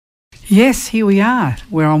Yes, here we are.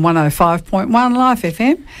 We're on 105.1 Life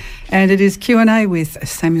FM, and it is Q&A with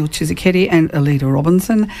Samuel Tshisekedi and Alida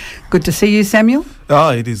Robinson. Good to see you, Samuel.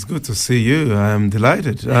 It is good to see you. I'm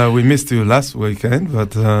delighted. We missed you last weekend,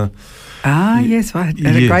 but... yes, I had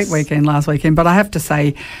a great weekend last weekend, but I have to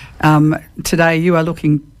say, today you are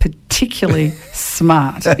looking particularly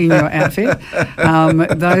smart in your outfit.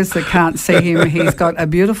 Those that can't see him, he's got a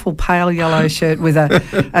beautiful pale yellow shirt with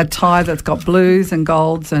a tie that's got blues and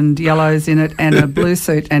golds and yellows in it, and a blue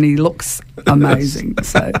suit, and he looks amazing.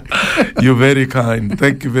 So you're very kind.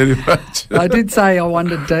 Thank you very much. I did say I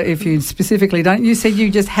wondered if you specifically don't. You said you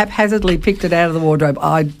just haphazardly picked it out of the wardrobe.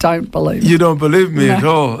 I don't believe you. Don't believe me at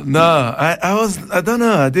all. No, I don't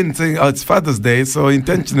know. I didn't think it's Father's Day, so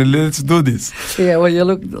intentionally let's do this. Yeah, well, you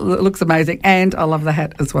looks amazing, and I love the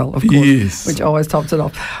hat as well, of course, yes, which always tops it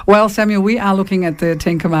off. Well, Samuel, we are looking at the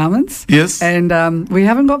Ten Commandments. Yes, and we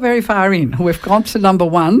haven't got very far in. We've gone to number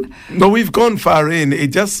 1. No, we've gone far in.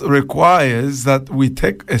 It just requires that we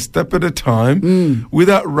take a step at a time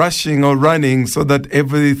without rushing or running, so that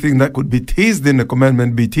everything that could be teased in the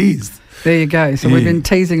commandment be teased. There you go. So we've been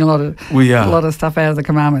teasing a lot of stuff out of the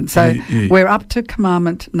commandment. So we're up to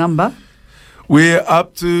commandment number. We're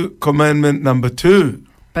up to commandment number 2.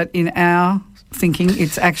 But in our thinking,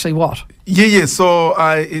 it's actually what? Yeah. So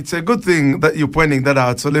it's a good thing that you're pointing that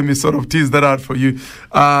out. So let me sort of tease that out for you.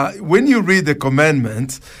 When you read the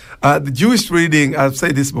commandments, the Jewish reading, I've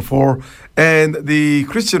said this before, and the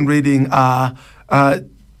Christian reading are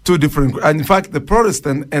two different. And in fact, the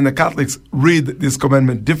Protestant and the Catholics read this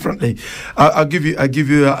commandment differently. I'll give you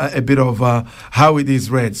a bit of how it is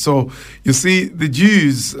read. So you see, the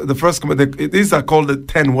Jews, the first commandment, these are called the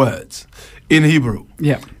 10 words. In Hebrew.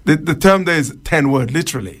 Yeah. The term there is 10 word,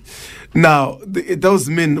 literally. Now, it does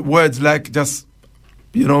mean words like just,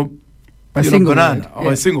 a single banana word.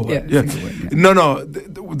 Or a single word. Yeah. Single word, yeah. No.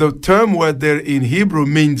 The term word there in Hebrew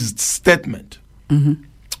means statement. Mm-hmm.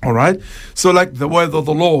 All right? So like the word of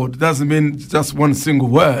the Lord doesn't mean just one single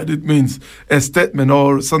word. It means a statement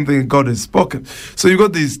or something God has spoken. So you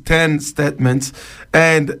got these 10 statements,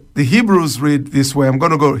 and the Hebrews read this way. I'm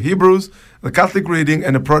going to go Hebrews, the Catholic reading,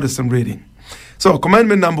 and the Protestant reading. So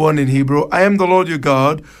commandment number 1 in Hebrew: I am the Lord your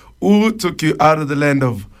God who took you out of the land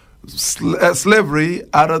of slavery,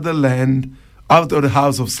 out of the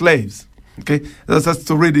house of slaves. Okay, that's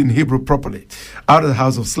to read in Hebrew properly. Out of the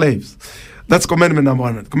house of slaves. That's commandment number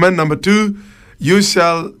 1. Commandment number 2: you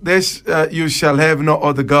shall have no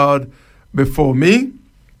other God before me.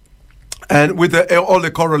 And with all the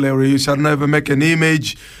corollary, you shall never make an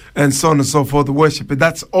image, and so on and so forth, worship it.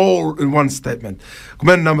 That's all in one statement.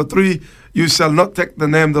 Commandment number 3: you shall not take the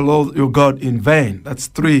name of the Lord your God in vain. That's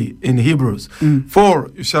 3 in Hebrews.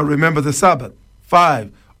 4: you shall remember the Sabbath.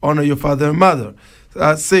 5: honor your father and mother.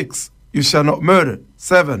 6: you shall not murder.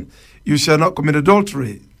 7: you shall not commit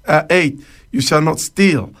adultery. 8: you shall not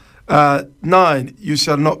steal. 9: you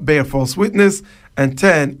shall not bear false witness. And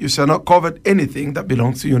 10: you shall not covet anything that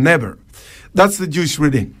belongs to your neighbor. That's the Jewish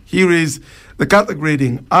reading. Here is the Catholic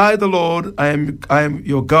reading: I, the Lord, I am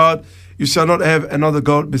your God. You shall not have another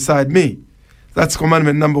God beside me. That's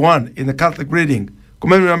commandment number 1 in the Catholic reading.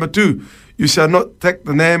 Commandment number 2: you shall not take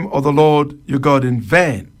the name of the Lord your God in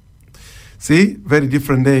vain. See, very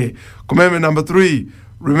different there. Commandment number 3: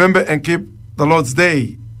 remember and keep the Lord's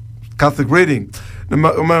day. Catholic reading.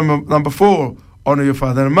 Commandment number 4: honor your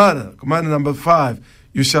father and mother. Commandment number 5: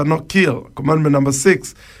 you shall not kill. Commandment number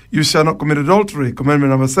 6: you shall not commit adultery. Commandment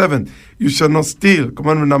number 7: you shall not steal.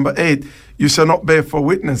 Commandment number 8: you shall not bear false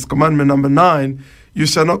witness. Commandment number 9: you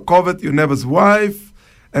shall not covet your neighbor's wife.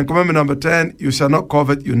 And commandment number 10: you shall not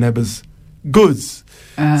covet your neighbor's goods.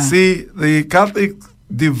 See, the Catholic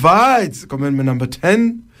divides commandment number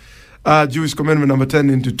 10, Jewish commandment number 10,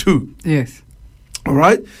 into 2. Yes. All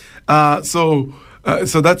right? So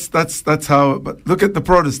that's how. But look at the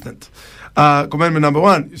Protestant. Commandment number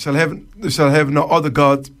 1: you shall have no other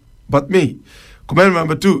God but me. Commandment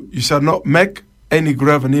number 2: you shall not make any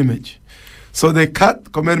graven image. So they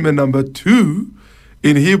cut commandment number 2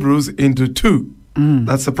 in Hebrews into 2.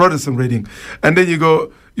 That's the Protestant reading. And then you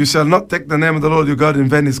go: you shall not take the name of the Lord your God in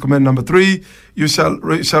vain is commandment number 3. You shall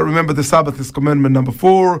remember the Sabbath is commandment number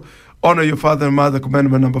 4. Honor your father and mother,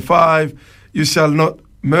 commandment number 5. You shall not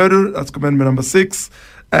murder, that's commandment number 6.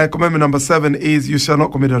 Commandment number 7 is you shall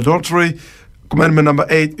not commit adultery. Commandment number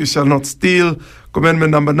 8, you shall not steal.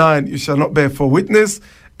 Commandment number 9, you shall not bear false witness.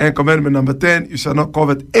 And commandment number 10, you shall not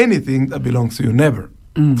covet anything that belongs to your neighbor.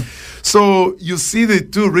 So you see the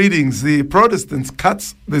two readings. The Protestants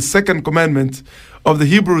cut the second commandment of the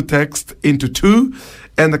Hebrew text into 2,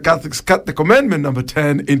 and the Catholics cut the commandment number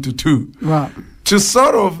 10 into 2. Right. to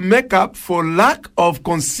sort of make up for lack of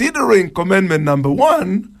considering commandment number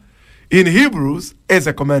 1 in Hebrews as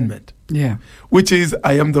a commandment. Yeah. Which is,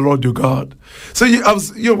 I am the Lord your God. So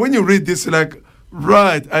when you read this, you're like,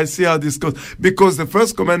 right, I see how this goes. Because the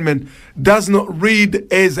first commandment does not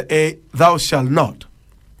read as a thou shalt not.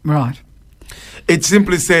 Right. It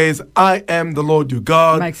simply says, I am the Lord your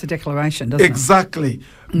God. It makes a declaration, doesn't Exactly.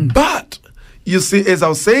 But, you see, as I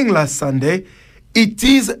was saying last Sunday, it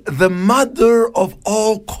is the mother of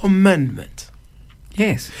all commandments.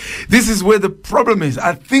 Yes. This is where the problem is.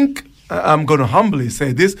 I think, I'm going to humbly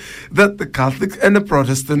say this, that the Catholic and the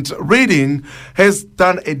Protestant reading has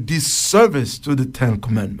done a disservice to the 10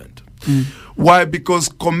 Commandments. Why? Because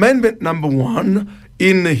commandment number 1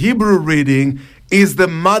 in the Hebrew reading is the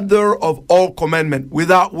mother of all commandments,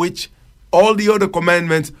 without which all the other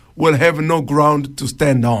commandments will have no ground to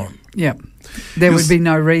stand on. Yeah. There would be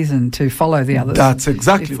no reason to follow the others. That's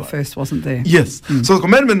exactly if right. the first wasn't there. Yes. So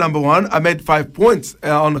commandment number 1, I made 5 points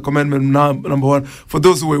on the commandment number 1 for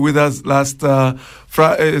those who were with us last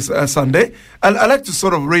Sunday. And I like to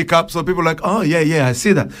sort of recap so people are like, oh, yeah, I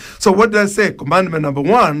see that. So what did I say? Commandment number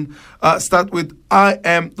 1, start with, I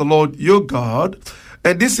am the Lord your God.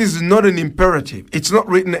 And this is not an imperative. It's not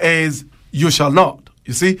written as, you shall not.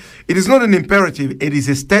 You see, it is not an imperative. It is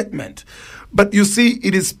a statement. But you see,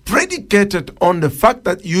 it is predicated on the fact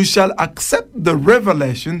that you shall accept the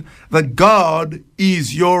revelation that God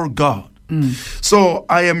is your God. So,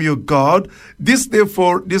 I am your God. This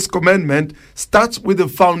commandment starts with the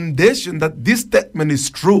foundation that this statement is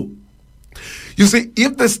true. You see,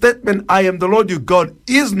 if the statement, I am the Lord your God,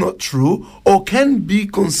 is not true, or can be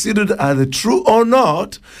considered either true or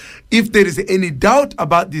not, if there is any doubt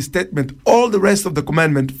about this statement, all the rest of the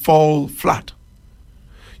commandment fall flat.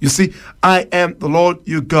 You see, I am the Lord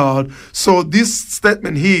your God. So this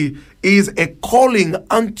statement here is a calling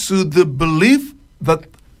unto the belief that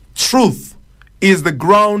truth is the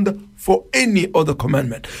ground for any other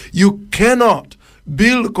commandment. You cannot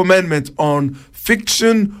build commandments on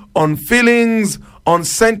fiction, on feelings, on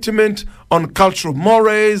sentiment, on cultural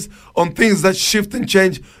mores, on things that shift and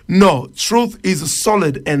change. No, truth is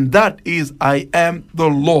solid, and that is, I am the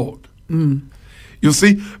Lord. You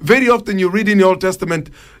see, very often you read in the Old Testament,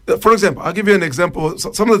 for example, I'll give you an example.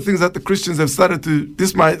 Some of the things that the Christians have started to,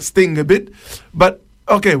 this might sting a bit, but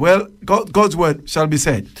okay, well, God's word shall be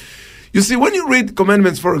said. You see, when you read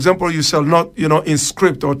commandments, for example, you shall not,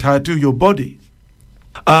 inscript or tattoo your body,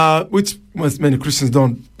 which many Christians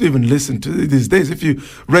don't even listen to these days. If you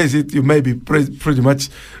raise it, you may be pretty much,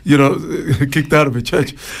 kicked out of a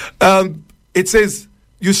church. It says,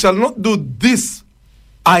 you shall not do this,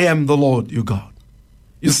 I am the Lord your God.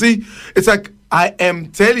 You see, it's like, I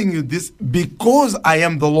am telling you this because I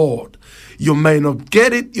am the Lord. You may not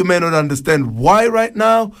get it. You may not understand why right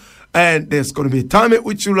now. And there's going to be a time at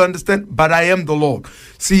which you'll understand, but I am the Lord.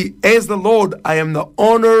 See, as the Lord, I am the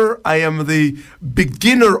owner. I am the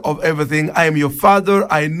beginner of everything. I am your Father.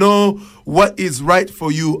 I know what is right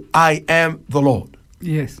for you. I am the Lord.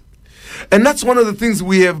 Yes. And that's one of the things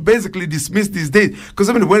we have basically dismissed these days.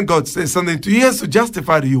 Because when God says something to you, he has to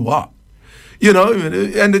justify who you are.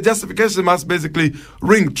 And the justification must basically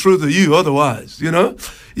ring true to you otherwise,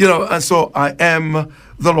 and so I am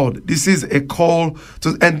the Lord. This is a call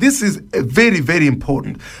to, and this is very, very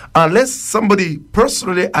important. Unless somebody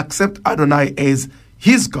personally accepts Adonai as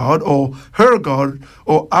his God or her God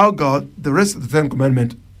or our God, the rest of the 10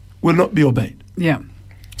 Commandments will not be obeyed. Yeah.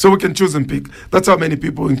 So we can choose and pick. That's how many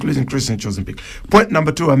people, including Christians, choose and pick. Point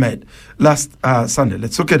number 2 I made last Sunday.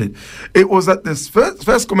 Let's look at it. It was that this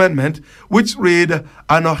first commandment, which read,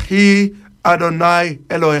 Anochi Adonai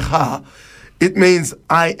Elohecha. It means,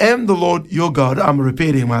 I am the Lord your God. I'm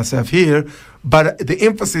repeating myself here, but the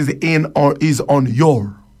emphasis is on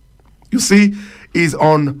your. You see, is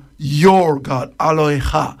on your God,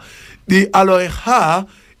 Elohecha. The Elohecha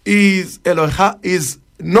is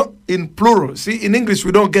not in plural. See, in English,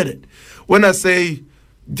 we don't get it. When I say,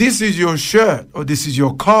 this is your shirt, or this is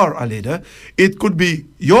your car, Alida, it could be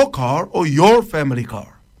your car or your family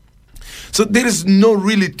car. So there is no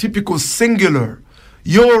really typical singular.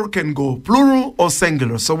 Your can go plural or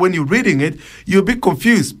singular. So when you're reading it, you're a bit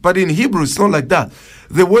confused. But in Hebrew, it's not like that.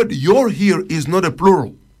 The word your here is not a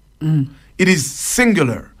plural. It is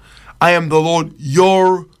singular. I am the Lord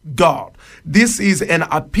your God. This is an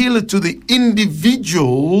appeal to the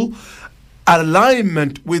individual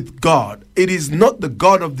alignment with God. It is not the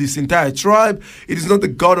God of this entire tribe. It is not the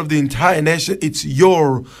God of the entire nation. It's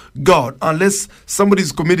your God. Unless somebody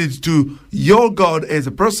is committed to your God as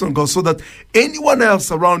a personal God, so that anyone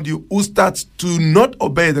else around you who starts to not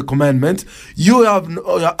obey the commandment, you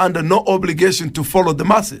are under no obligation to follow the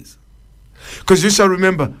masses. Because you shall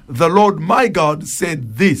remember, the Lord my God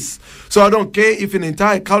said this. So I don't care if an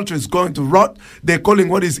entire culture is going to rot, they're calling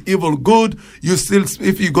what is evil good, you still,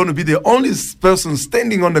 if you're going to be the only person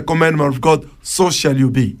standing on the commandment of God, so shall you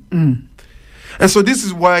be. And so this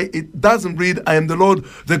is why it doesn't read, I am the Lord,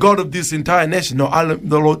 the God of this entire nation. No, I am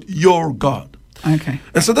the Lord, your God. Okay.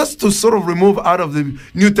 And so that's to sort of remove out of the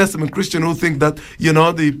New Testament Christian who think that,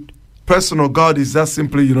 the personal God is just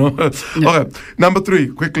simply, Yeah. Okay, number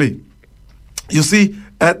 3, quickly. You see,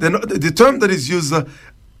 the term that is used,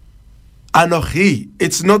 Anochi,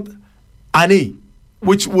 it's not Ani,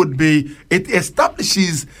 which would be, it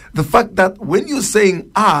establishes the fact that when you're saying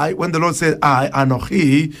I, when the Lord said I,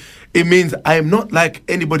 Anochi, it means I am not like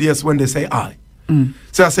anybody else when they say I.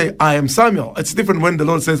 So I say, I am Samuel. It's different when the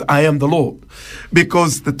Lord says, I am the Lord.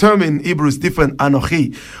 Because the term in Hebrew is different,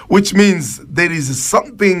 Anochi, which means there is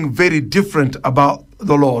something very different about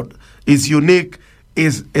the Lord. It's unique,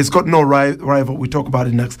 it's got no rival. We talk about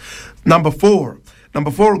it next. Number 4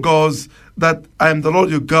 goes that I am the Lord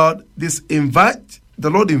your God. The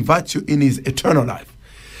Lord invites you in his eternal life.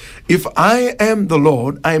 If I am the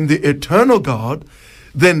Lord, I am the eternal God,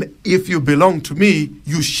 then if you belong to me,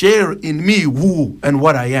 you share in me who and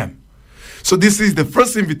what I am. So this is the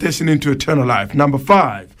first invitation into eternal life. Number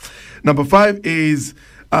 5 is,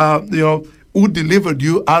 who delivered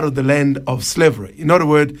you out of the land of slavery. In other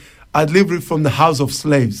words, I delivered you from the house of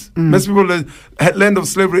slaves. Most people had land of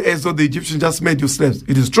slavery as though the Egyptians just made you slaves.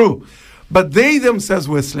 It is true. But they themselves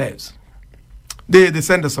were slaves. They are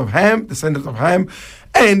descendants of Ham,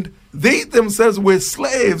 and they themselves were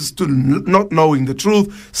slaves to not knowing the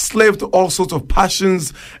truth, slaves to all sorts of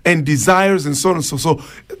passions and desires and so on and so on. So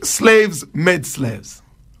slaves made slaves.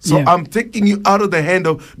 So I'm taking you out of the hand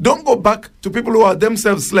of, don't go back to people who are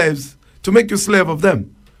themselves slaves to make you slave of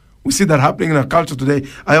them. We see that happening in our culture today.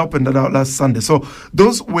 I opened that out last Sunday. So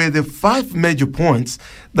those were the 5 major points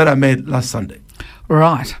that I made last Sunday.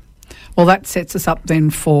 Right. Well, that sets us up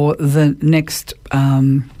then for the next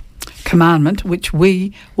commandment, which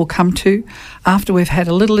we will come to after we've had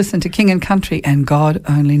a little listen to King and Country and God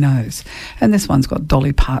Only Knows. And this one's got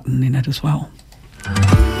Dolly Parton in it as well.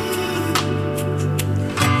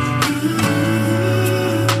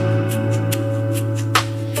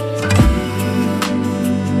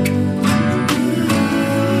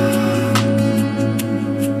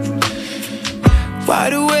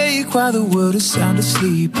 Wide awake while the world is sound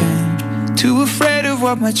asleep, and too afraid of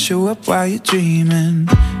what might show up while you're dreaming.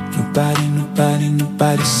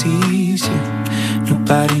 Nobody sees you.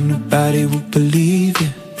 Nobody will believe you.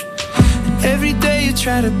 And every day you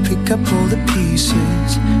try to pick up all the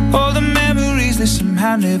pieces, all the memories that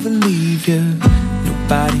somehow never leave you.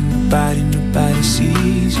 Nobody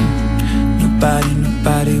sees you.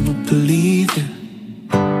 Nobody will believe you.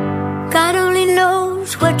 God only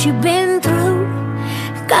knows what you've been through.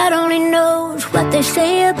 God only knows what they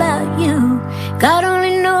say about you. God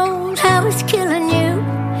only knows how it's killing you.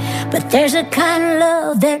 But there's a kind of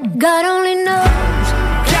love that God only knows.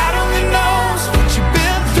 God only knows what you've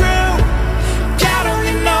been through. God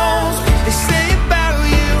only knows what they say about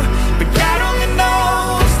you. But God only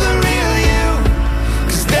knows the real you.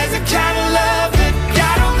 'Cause there's a kind of love that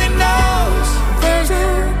God only knows. There's a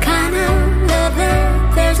kind of love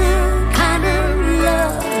there's a kind of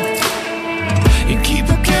love. You keep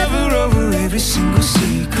a cover over every single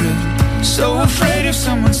secret, so afraid if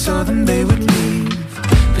someone saw them they would leave.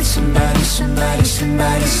 But somebody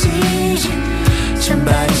sees you.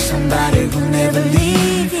 Somebody will never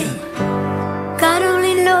leave you. God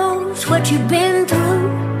only knows what you've been through.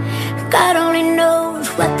 God only knows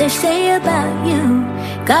what they say about you.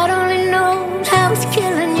 God only knows how it's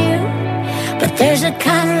killing you. But there's a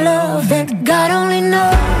kind of love that God only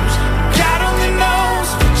knows. God only knows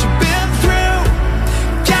what you've been through.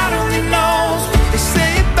 God only knows what they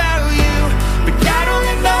say about you. But God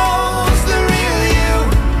only knows the real you.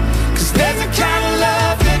 'Cause there's a kind of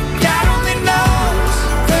love that God only knows.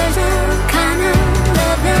 There's a kind of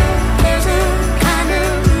love there's a kind of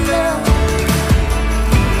love.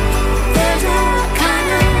 There's a kind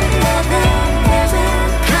of love there's a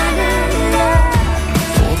kind of love.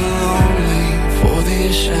 For the lonely, for the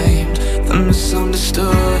ashamed, the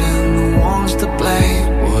misunderstood and the ones to blame.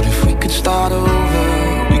 What if we could start over?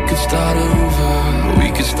 We could start over. We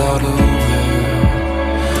could start over.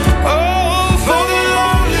 Oh, for the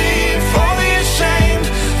lonely, for the ashamed,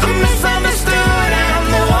 the misunderstood and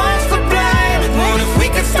the ones to blame. What if we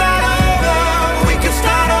could start over? We could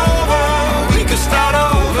start over. We could start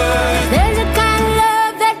over. There's a kind of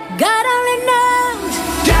love that God only knows.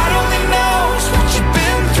 God only knows what you've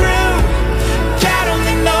been through. God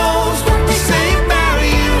only knows what they say about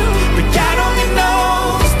you. But God only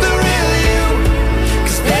knows the real you.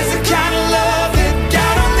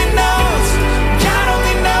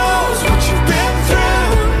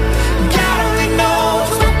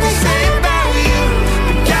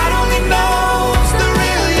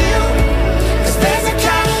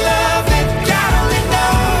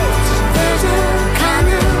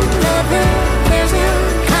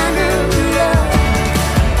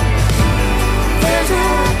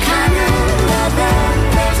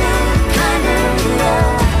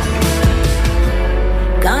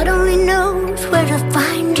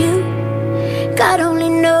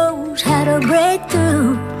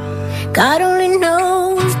 God only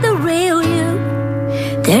knows the real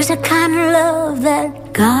you. There's a kind of love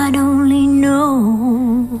that God only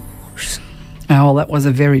knows. Oh, well, that was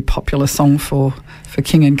a very popular song for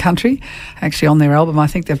King and Country. Actually, on their album, I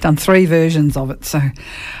think they've done 3 versions of it. So,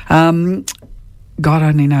 God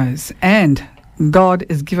only knows. And God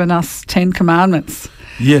has given us 10 commandments.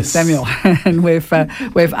 Yes, Samuel, and we've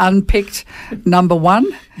unpicked number 1.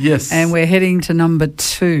 Yes, and we're heading to number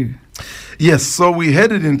 2. Yes, so we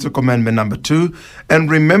headed into commandment number 2, and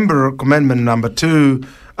remember, commandment number 2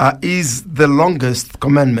 is the longest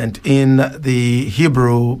commandment in the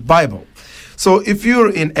Hebrew Bible. So if you're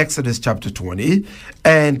in Exodus chapter 20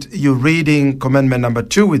 and you're reading commandment number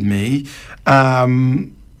 2 with me,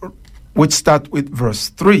 which start with verse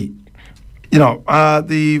 3. You know,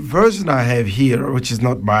 the version I have here, which is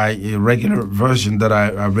not my regular version that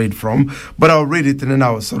I read from, but I'll read it and then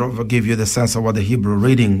I'll sort of give you the sense of what the Hebrew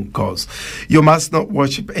reading goes. You must not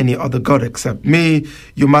worship any other God except me.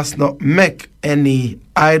 You must not make any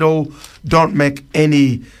idol. Don't make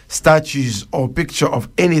any statues or picture of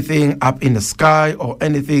anything up in the sky or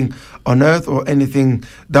anything on earth or anything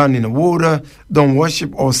down in the water. Don't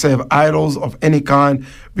worship or serve idols of any kind,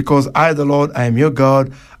 because I, the Lord, I am your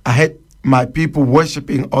God. I hate my people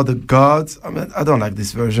worshiping other gods. I mean, I don't like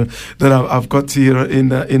this version that I've got here in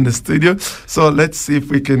the studio. So let's see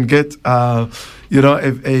if we can get, a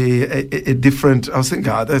different. I was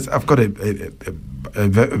thinking, I've got a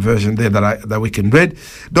version there that we can read.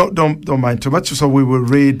 Don't mind too much. So we will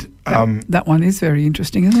read. That one is very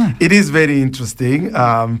interesting, isn't it? It is very interesting.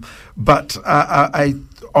 But I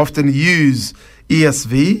often use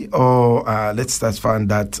ESV, or let's find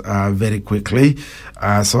that very quickly.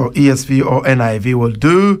 So ESV or NIV will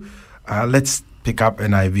do. Let's pick up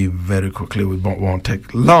NIV very quickly. We won't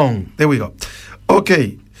take long. There we go.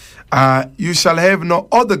 Okay. You shall have no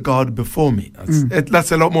other God before me.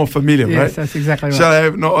 That's a lot more familiar, right? Yes, that's exactly right. Shall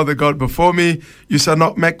have no other God before me. You shall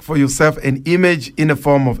not make for yourself an image in the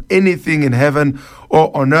form of anything in heaven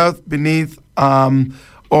or on earth beneath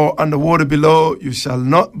or on the water below. You shall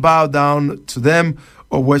not bow down to them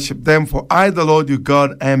or worship them, for I, the Lord your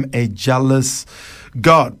God, am a jealous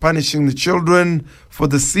God, punishing the children for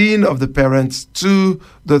the sin of the parents to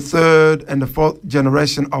the 3rd and the 4th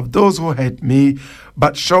generation of those who hate me,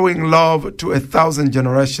 but showing love to 1,000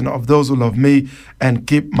 generations of those who love me and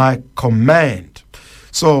keep my command.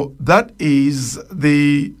 So that is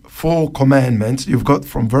the 4 commandments you've got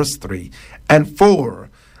from verse 3 and 4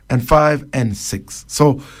 and 5 and 6.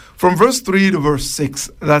 So from verse 3 to verse 6,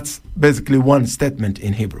 that's basically one statement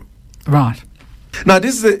in Hebrew. Right. Now,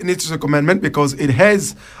 this is an interesting commandment because it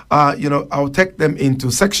has, I'll take them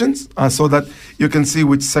into sections so that you can see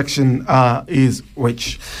which section is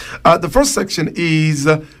which. The first section is,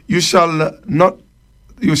 you shall not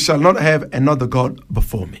have another God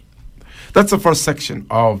before me. That's the first section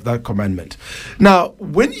of that commandment. Now,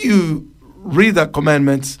 when you read that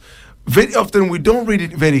commandment, very often we don't read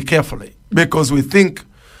it very carefully because we think,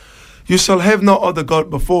 you shall have no other God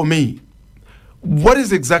before me. What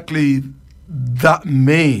is exactly that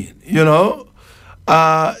mean?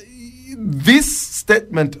 This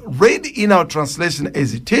statement, read in our translation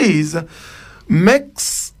as it is,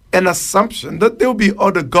 makes an assumption that there will be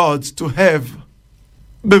other gods to have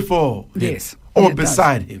before him or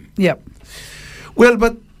beside him. Yep. Well,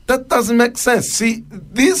 but that doesn't make sense. See,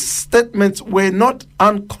 these statements were not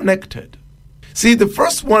unconnected. See, the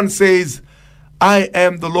first one says, I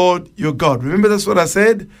am the Lord your God. Remember, that's what I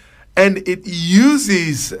said? And it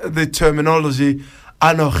uses the terminology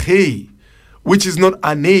Anochi, which is not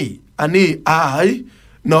Ani. Ani, I.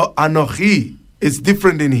 No, Anochi is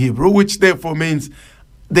different in Hebrew, which therefore means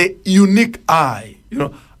the unique I.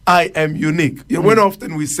 I am unique. When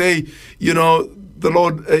often we say, the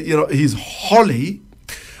Lord, He's holy,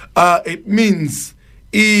 it means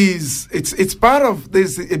it's part of,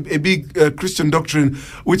 there's a big Christian doctrine,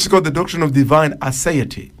 which is called the doctrine of divine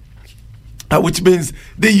aseity. Which means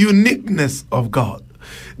the uniqueness of God.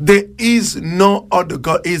 There is no other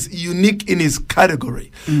God. He is unique in his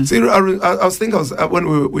category. See, I was thinking, when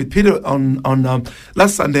we were with Peter on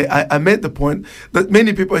last Sunday, I made the point that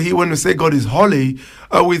many people here, when we say God is holy,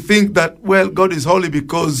 we think that, well, God is holy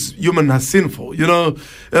because human are sinful.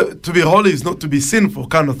 To be holy is not to be sinful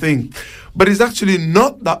kind of thing. But it's actually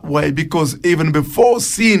not that way, because even before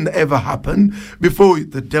sin ever happened, before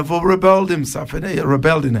the devil rebelled in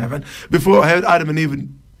heaven, before Adam and Eve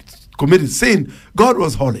committed sin, God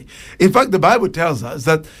was holy. In fact, the Bible tells us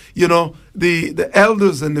that, the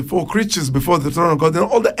elders and the 4 creatures before the throne of God, and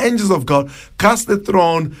all the angels of God cast the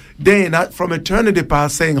throne day and night from eternity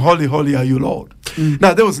past, saying, holy, holy are you, Lord.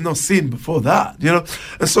 Now, there was no sin before that,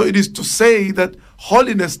 and so it is to say that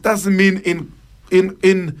holiness doesn't mean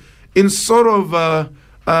in sort of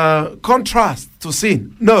contrast to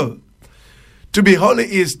sin. No. To be holy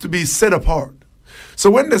is to be set apart. So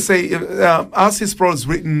when they say, R.C. Sproul has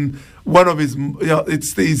written one of his,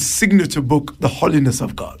 it's his signature book, The Holiness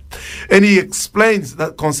of God. And he explains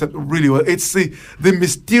that concept really well. It's the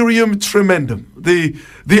mysterium tremendum, the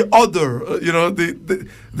other,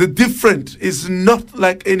 the different is not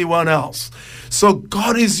like anyone else. So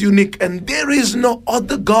God is unique, and there is no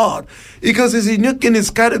other God, because he's unique in his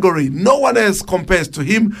category. No one else compares to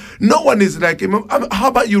him. No one is like him. How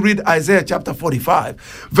about you read Isaiah chapter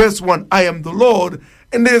 45, verse 1, I am the Lord,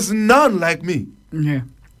 and there's none like me. Yeah.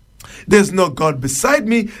 There's no God beside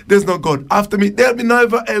me. There's no God after me. There'll be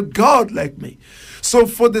never a God like me. So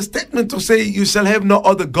for the statement to say, you shall have no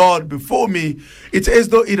other God before me, it's as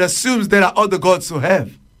though it assumes there are other gods to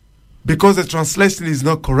have, because the translation is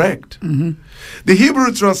not correct. Mm-hmm. The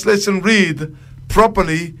Hebrew translation read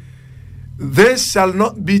properly, there shall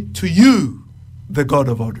not be to you the God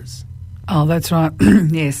of others. Oh, that's right.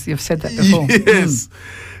 Yes, you've said that before. Yes.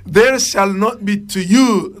 There shall not be to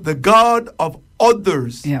you the God of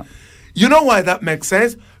others. Yeah. You know why that makes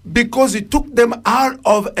sense? Because he took them out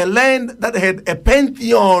of a land that had a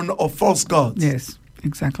pantheon of false gods. Yes,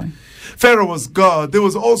 exactly. Pharaoh was God. There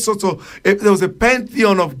was all sorts of, there was a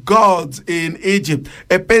pantheon of gods in Egypt,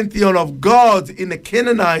 a pantheon of gods in the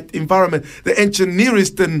Canaanite environment, the ancient Near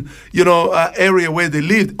Eastern, area where they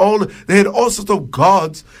lived. They had all sorts of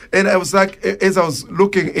gods. And I was like, as I was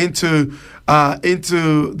looking into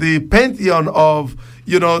the pantheon of,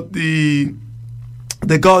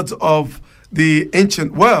 the gods of the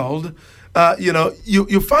ancient world,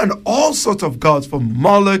 you find all sorts of gods, from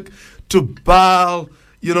Moloch to Baal,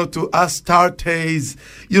 to Astartes.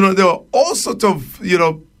 There were all sorts of,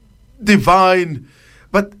 divine,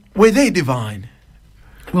 but were they divine?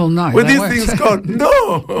 Well, no. Were these things God?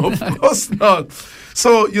 No, of course not.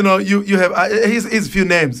 So, you have, here's a few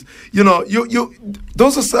names.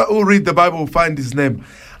 Those who read the Bible will find his name.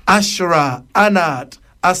 Asherah, Anat,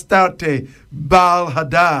 Astarte, Baal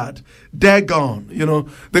Hadad, Dagon,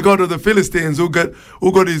 the god of the Philistines, who got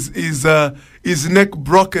his neck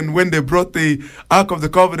broken when they brought the Ark of the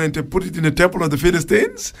Covenant and put it in the temple of the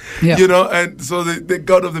Philistines. Yeah. And so the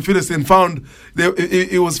god of the Philistines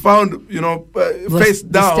it was found, face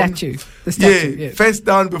down. The statue. Yeah, face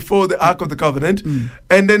down before the Ark of the Covenant. Mm.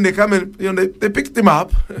 And then they come and, they picked him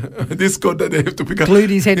up. This god that they have to pick up. Glued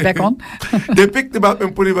his head back on. They picked him up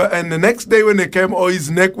and put him up. And the next day when they came,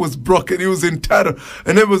 his neck was broken. He was in terror.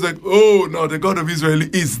 And it was like, oh no, the God of Israel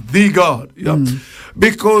is the God.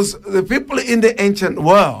 Because the people in the ancient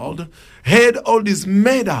world had all these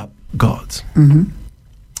made up gods. Mm-hmm.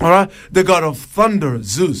 All right? The god of thunder,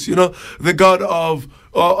 Zeus, the god of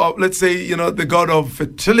let's say, the god of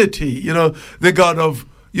fertility, the god of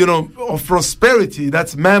of prosperity,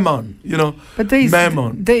 that's Mammon, But these,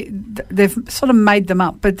 Mammon. They've sort of made them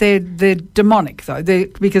up, but they're demonic, though,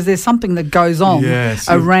 because there's something that goes on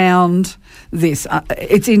around this.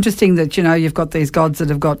 It's interesting that, you've got these gods that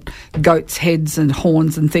have got goats' heads and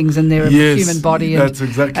horns and things, and they're a human body. That's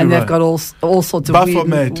exactly and right. they've got all sorts of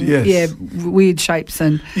weird shapes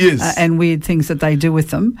and weird things that they do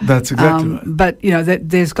with them. That's exactly right. But,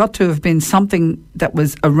 there's got to have been something that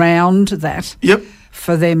was around that. Yep.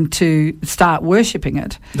 For them to start worshipping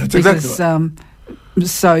it. That's exactly right.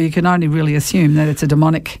 So you can only really assume that it's a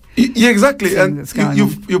demonic Yeah, exactly. thing And that's going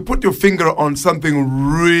on. you put your finger on something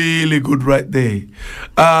really good right there.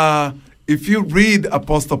 If you read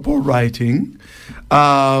Apostle Paul writing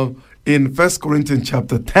in 1 Corinthians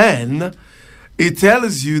chapter 10, it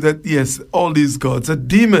tells you that, yes, all these gods are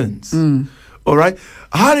demons. All right?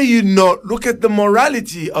 How do you not look at the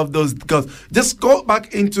morality of those gods? Just go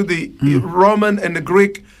back into the Roman and the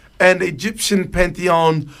Greek and Egyptian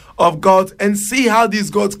pantheon of gods and see how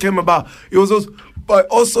these gods came about. It was by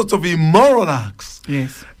all sorts of immoral acts.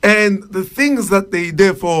 Yes. And the things that they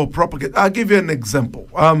therefore propagate. I'll give you an example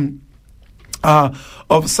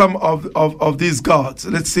of some of these gods.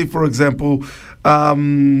 Let's see, for example, let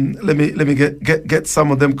me get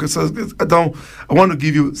some of them, because I want to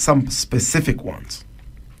give you some specific ones.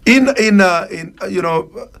 N.T.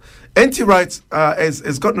 Wright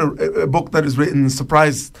has gotten a book that is written,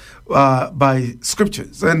 Surprised by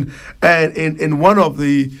Scriptures, and in one of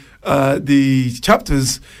the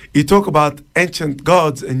chapters, he talk about ancient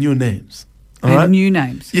gods and new names. New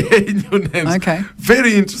names. Yeah, new names. Okay.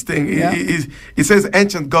 Very interesting. Yeah. He says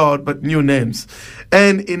ancient God, but new names.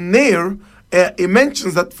 And in there, he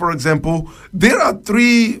mentions that, for example, there are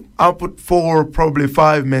 3, I'll put 4, probably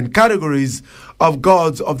 5 main categories of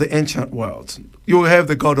gods of the ancient world. You have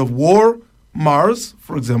the god of war, Mars,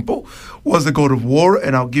 for example, was the god of war,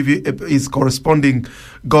 and I'll give you his corresponding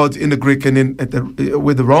gods in the Greek and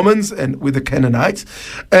with the Romans and with the Canaanites.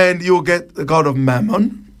 And you'll get the god of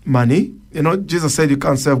Mammon, money. You know, Jesus said you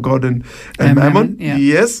can't serve God and Mammon. Yeah.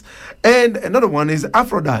 Yes. And another one is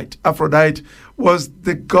Aphrodite. Aphrodite was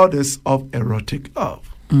the goddess of erotic love.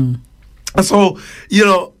 And so, you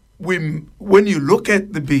know, when you look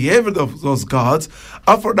at the behavior of those gods,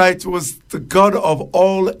 Aphrodite was the god of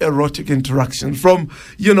all erotic interaction, from,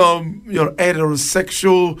 you know,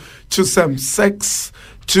 heterosexual to some sex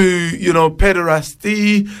to, you know,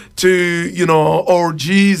 pederasty to, you know,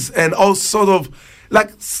 orgies and all sort of,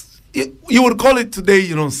 like, you would call it today,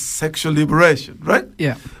 you know, sexual liberation, right?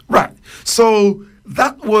 Yeah. Right. So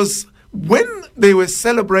that was when they were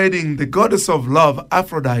celebrating the goddess of love,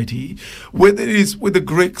 Aphrodite, whether it is with the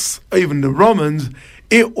Greeks or even the Romans,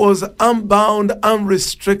 it was unbound,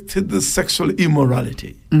 unrestricted the sexual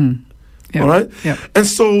immorality. Yep. All right? Yep. And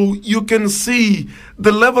so you can see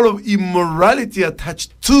the level of immorality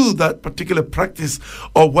attached to that particular practice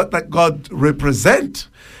of what that God represents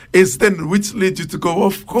is then which leads you to go,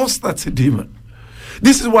 of course, that's a demon.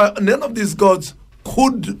 This is why none of these gods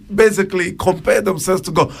could basically compare themselves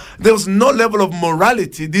to God. There was no level of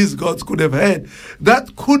morality these gods could have had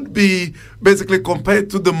that could be basically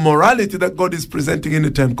compared to the morality that God is presenting in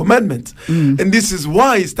the Ten Commandments. And this is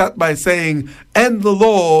why he starts by saying, and the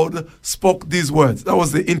Lord spoke these words. That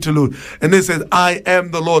was the interlude. And they said, I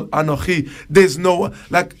am the Lord, Anochi. There's no,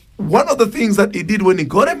 like, one of the things that he did when he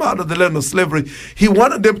got them out of the land of slavery, he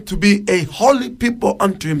wanted them to be a holy people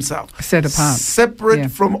unto himself. Set apart.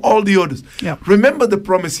 Separate from all the others. Yep. Remember the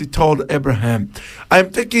promise he told Abraham. I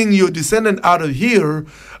am taking your descendant out of here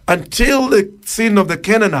until the sin of the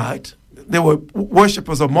Canaanite. They were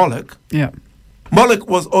worshippers of Moloch. Yeah. Moloch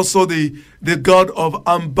was also the god of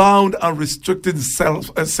unbound, unrestricted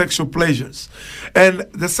sexual pleasures. And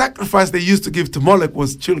the sacrifice they used to give to Moloch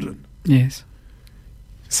was children. Yes.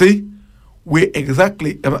 See, we're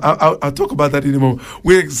exactly, I'll talk about that in a moment.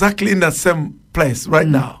 We're exactly in that same place right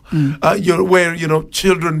now, where, you know,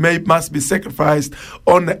 children must be sacrificed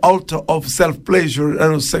on the altar of self-pleasure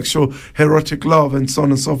and sexual erotic love and so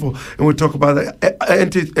on and so forth. And we'll talk about that.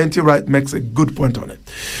 Anti-Wright makes a good point on it.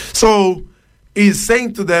 So he's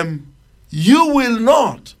saying to them, you will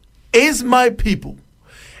not, as my people,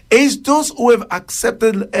 as those who have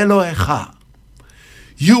accepted Elohecha,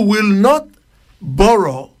 you will not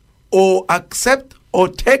borrow or accept or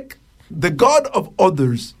take the God of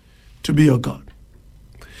others to be your God.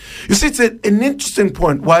 You see, it's an interesting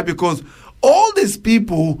point. Why? Because all these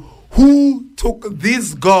people who took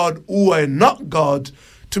this God who are not God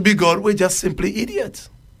to be God were just simply idiots.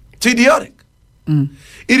 It's idiotic. It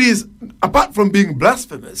is, apart from being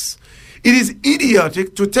blasphemous, it is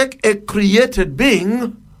idiotic to take a created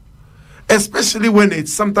being, especially when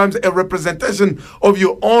it's sometimes a representation of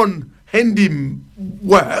your own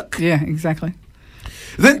handiwork. Yeah, exactly.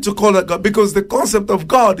 Then to call it God, because the concept of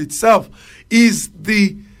God itself is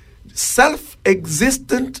the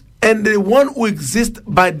self-existent and the one who exists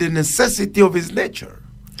by the necessity of his nature.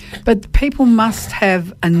 But people must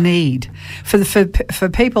have a need. For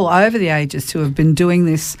people over the ages to have been doing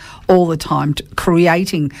this all the time,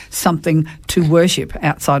 creating something to worship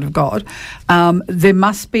outside of God, there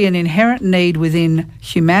must be an inherent need within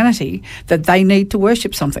humanity that they need to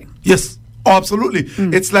worship something. Yes, absolutely.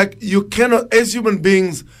 It's like you cannot, as human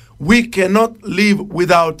beings, we cannot live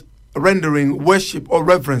without rendering worship or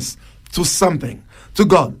reverence to something, to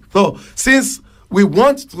God. So since we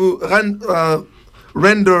want to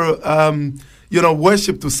render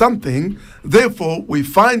worship to something, therefore we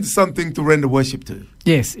find something to render worship to.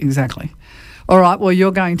 Yes, exactly. All right, well,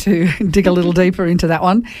 you're going to dig a little deeper into that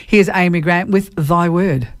one. Here's Amy Grant with Thy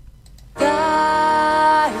Word.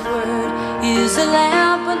 Thy word is a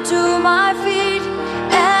lamp unto my feet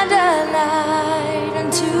and a light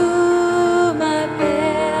unto my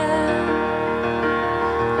path.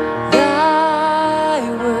 Thy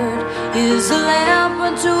word is a lamp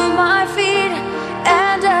unto my feet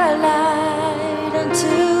and a light unto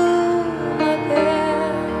my path.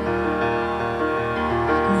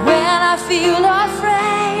 And when I feel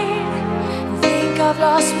afraid and think I've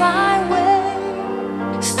lost my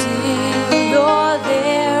way, still you're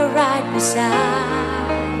there right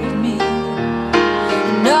beside me.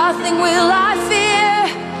 Nothing will I fear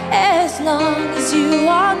as long as you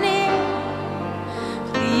are near.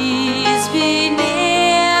 Please be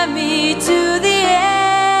near me to the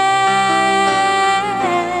end.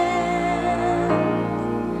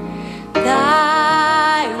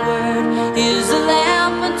 Thy word is a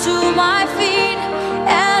lamp unto my feet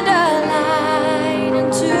and a light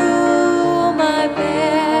unto my path.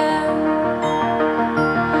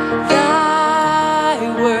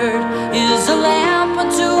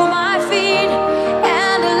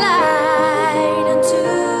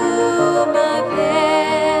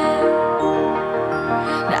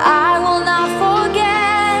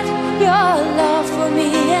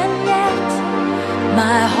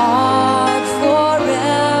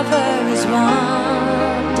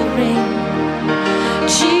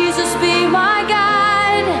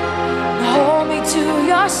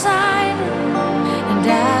 sign, and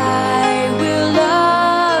I will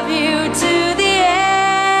love you to the end.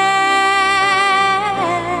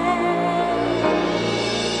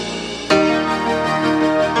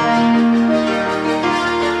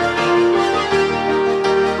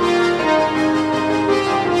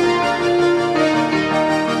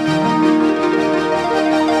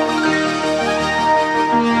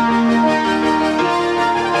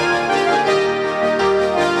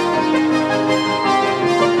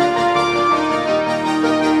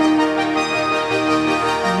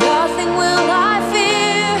 Nothing will I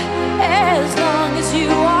fear as long as you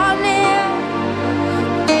are near.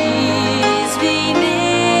 Please be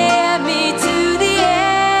near me to the end.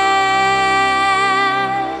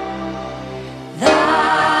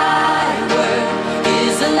 Thy word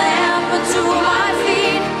is a lamp unto my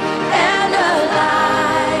feet and a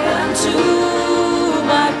light unto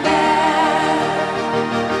my path.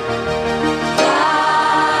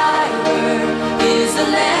 Thy word is a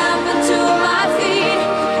lamp unto my feet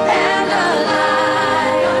and a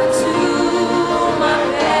light unto my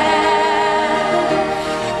path.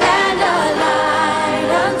 And a light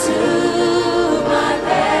unto my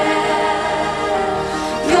path.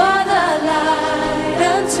 You're the light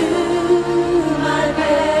unto my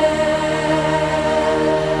path.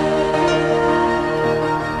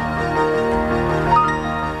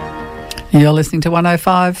 You're listening to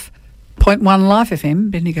 105.1 Life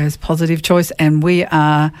FM, Bendigo's Positive Choice, and we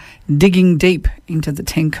are digging deep into the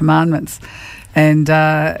 10 Commandments. And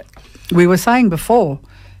we were saying before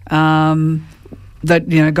that,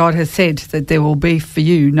 you know, God has said that there will be for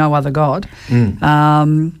you no other God,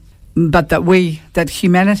 but that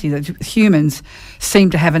humanity, that humans seem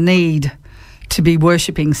to have a need to be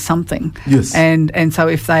worshipping something. Yes. And so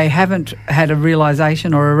if they haven't had a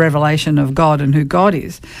realisation or a revelation of God and who God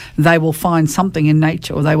is, they will find something in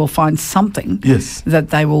nature, or they will find something Yes. that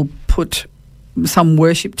they will put some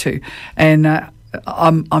worship to. And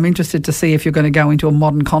I'm interested to see if you're going to go into a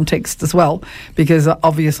modern context as well, because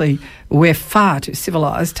obviously we're far too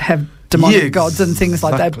civilised to have demonic gods and things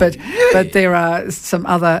like that. But there are some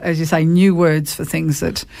other, as you say, new words for things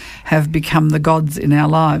that have become the gods in our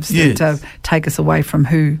lives that take us away from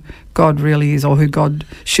who God really is, or who God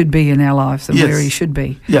should be in our lives, and where He should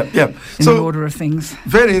be. In the order of things.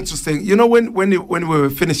 Very interesting. You know, when we were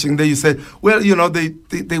finishing there, you said, well, you know,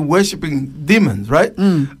 they're worshipping demons, right?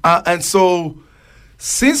 And so,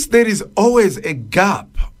 since there is always a gap,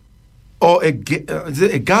 or a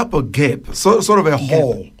gap or gap, sort of a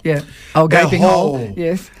hole. Yeah. Oh, gaping hole.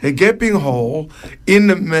 Yes. A gaping hole in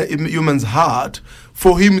the human's heart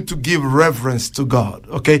for him to give reverence to God.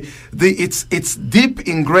 Okay, it's deep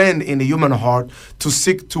ingrained in the human heart to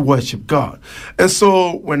seek to worship God. And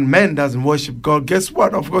so when man doesn't worship God, guess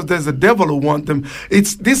what? Of course, there's a devil who wants them.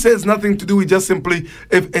 This has nothing to do with just simply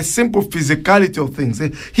a simple physicality of things.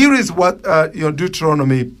 Here is what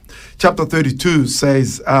Deuteronomy chapter 32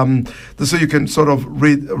 says, so you can sort of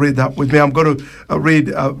read that with me. I'm going to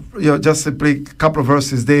read just simply a couple of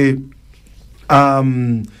verses there.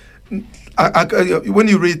 When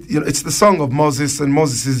you read, it's the song of Moses, and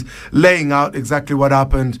Moses is laying out exactly what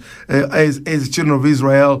happened as the children of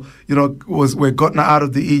Israel, were gotten out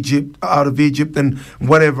of Egypt, and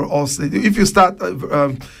whatever else. If you start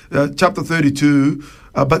chapter 32.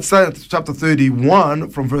 But start at chapter 31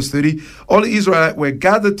 from verse 30, all Israel were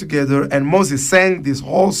gathered together, and Moses sang this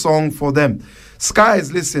whole song for them.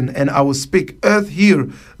 Skies, listen, and I will speak. Earth, hear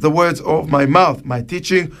the words of my mouth. My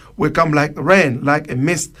teaching will come like rain, like a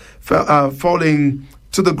mist falling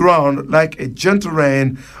to the ground, like a gentle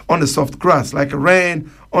rain on the soft grass, like a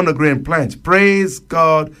rain on the green plant. Praise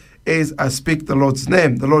God as I speak the Lord's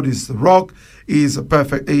name. The Lord is the rock. Is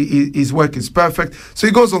perfect. His work is perfect. So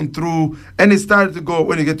he goes on through, and he started to go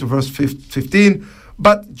when you get to verse 15.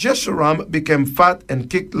 But Jeshurun became fat and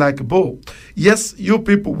kicked like a bull. Yes, you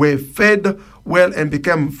people were fed well and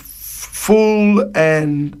became full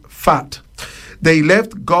and fat. They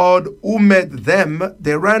left God who made them.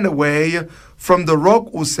 They ran away from the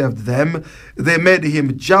rock who saved them. They made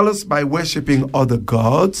him jealous by worshipping other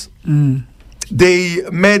gods. They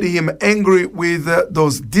made him angry with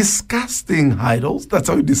those disgusting idols. That's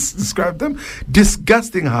how he described them.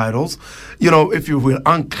 Disgusting idols. If you will,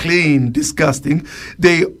 unclean, disgusting.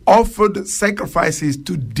 They offered sacrifices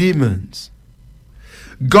to demons.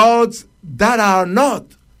 Gods that are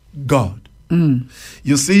not God.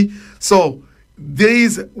 You see? So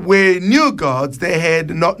these were new gods they had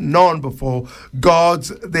not known before, gods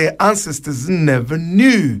their ancestors never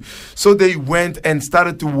knew. So they went and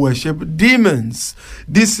started to worship demons.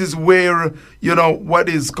 This is where, what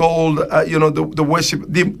is called, the worship,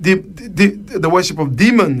 the worship of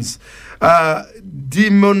demons.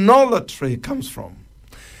 demonolatry comes from.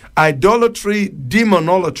 Idolatry,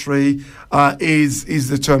 demonolatry is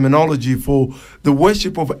the terminology for the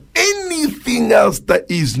worship of anything else that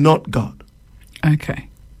is not God. Okay.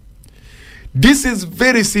 This is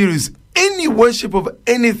very serious. Any worship of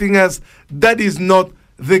anything else that is not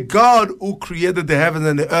the God who created the heavens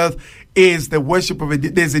and the earth is the worship of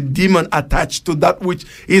it. There's a demon attached to that which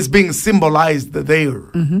is being symbolized there.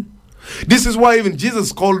 Mm-hmm. This is why even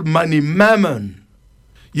Jesus called money mammon.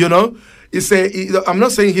 You know, I'm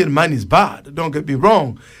not saying here money is bad. Don't get me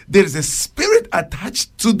wrong. There is a spirit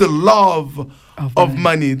attached to the love of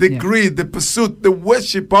money, the greed, the pursuit, the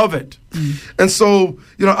worship of it. And so,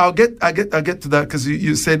 I'll get to that because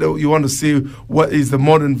you said you want to see what is the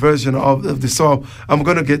modern version of this. So I'm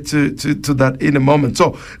going to get to that in a moment.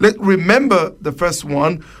 So let's remember the first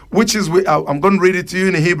one, which is I'm going to read it to you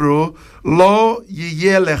in Hebrew. Lo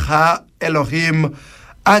yiyeh lecha Elohim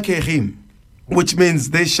akerim, which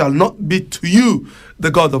means they shall not be to you the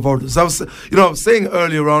God of orders. I was saying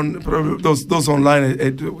earlier on, those online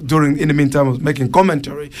in the meantime, I was making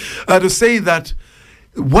commentary to say that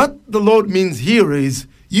what the Lord means here is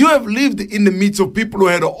you have lived in the midst of people who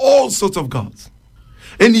had all sorts of gods,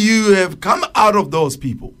 and you have come out of those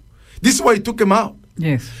people. This is why He took them out.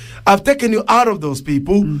 Yes. I've taken you out of those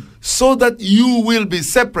people so that you will be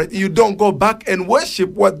separate. You don't go back and worship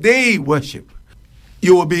what they worship.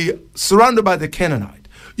 You will be surrounded by the Canaanite.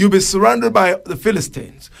 You'll be surrounded by the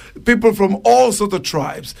Philistines, people from all sorts of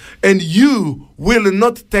tribes. And you will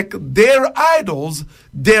not take their idols,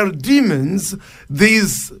 their demons,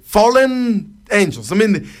 these fallen angels,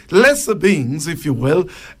 lesser beings, if you will,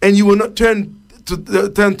 and you will not turn to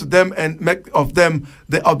them and make of them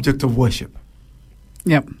the object of worship.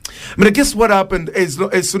 Yep. Guess what happened as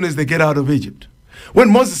soon as they get out of Egypt?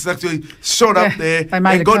 When Moses actually showed up there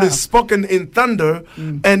and God has spoken in thunder,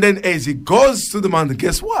 and then as he goes to the mountain,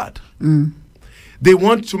 guess what? They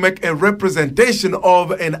want to make a representation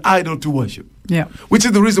of an idol to worship. Yeah. Which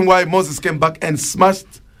is the reason why Moses came back and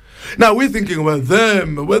smashed. Now we're thinking about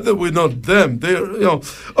them, whether we're not them. They're,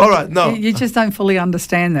 all right, no. You just don't fully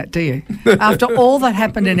understand that, do you? After all that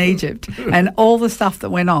happened in Egypt and all the stuff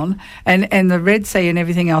that went on and the Red Sea and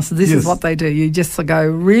everything else, this is what they do. You just go,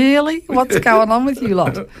 really? What's going on with you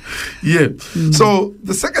lot? Yeah. So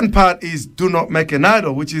the second part is do not make an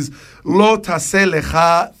idol, which is lo taseh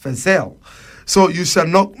lecha fezel. So you shall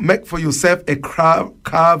not make for yourself a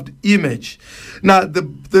carved image. Now the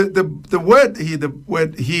word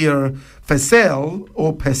here, fesel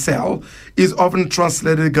or pesel, is often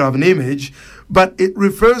translated graven image, but it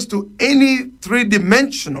refers to any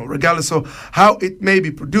three-dimensional, regardless of how it may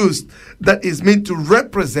be produced, that is meant to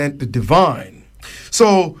represent the divine.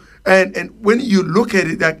 So, and when you look at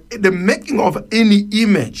it, like the making of any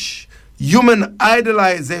image, human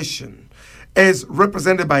idolization, as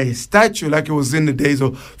represented by a statue, like it was in the days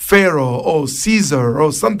of Pharaoh or Caesar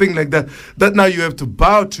or something like that, that now you have to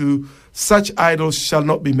bow to, such idols shall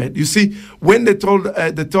not be made. You see, when they told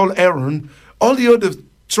Aaron, all the other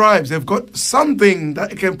tribes have got something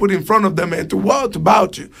that you can put in front of them and to bow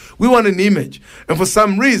to. We want an image, and for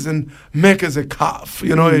some reason, make us a calf.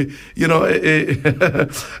 And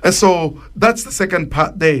so that's the second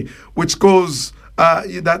part there, which goes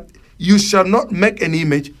that you shall not make an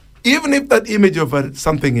image, even if that image of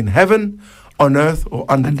something in heaven, on earth, or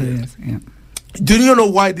under the earth. Yeah. Do you know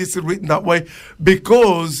why this is written that way?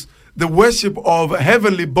 Because the worship of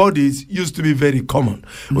heavenly bodies used to be very common.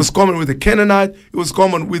 It was common with the Canaanite. It was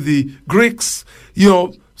common with the Greeks.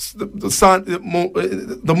 The sun,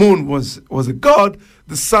 the moon was a god.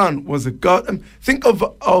 The sun was a god. Think of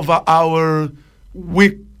our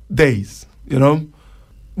weekdays.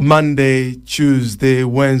 Monday, Tuesday,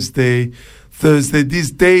 Wednesday, Thursday,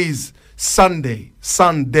 these days, Sunday,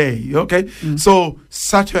 okay? So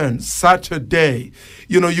Saturn, Saturday,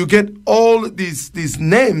 you get all these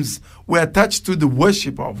names were attached to the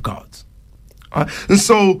worship of God. And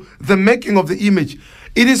so the making of the image,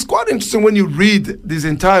 it is quite interesting when you read this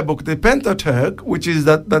entire book, the Pentateuch, which is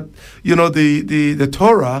the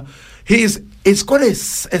Torah, it's got a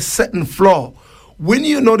certain flaw. When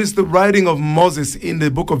you notice the writing of Moses in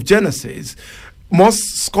the book of Genesis,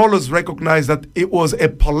 most scholars recognize that it was a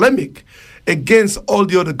polemic against all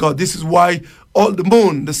the other gods. This is why all the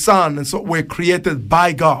moon, the sun, and so were created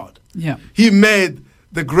by God. Yeah. He made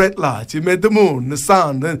the great lights. He made the moon, the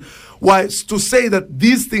sun. And why to say that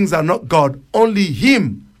these things are not God, only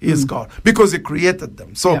Him is God, because He created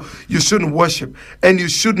them. So you shouldn't worship, and you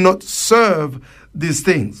should not serve these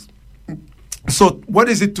things. So what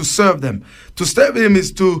is it to serve them? To serve Him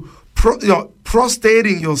is to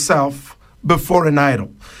prostrating yourself before an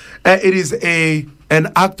idol. It is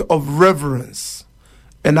an act of reverence.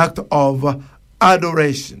 an act of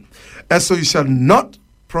adoration. And so you shall not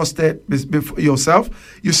prostrate before yourself.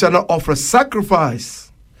 You shall not offer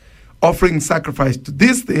sacrifice, offering sacrifice to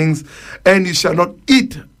these things, and you shall not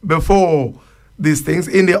eat before these things.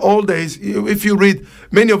 In the old days, if you read,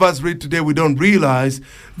 many of us read today, we don't realize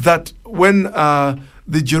that when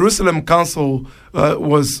the Jerusalem Council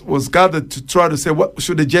was gathered to try to say, what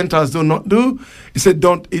should the Gentiles not do? He said,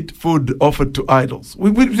 don't eat food offered to idols.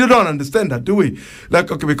 We don't understand that, do we?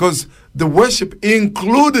 Because the worship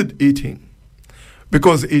included eating.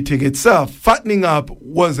 Because eating itself, fattening up,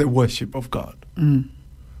 was a worship of God.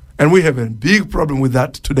 And we have a big problem with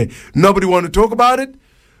that today. Nobody wants to talk about it,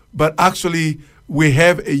 but actually we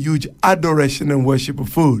have a huge adoration and worship of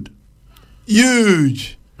food.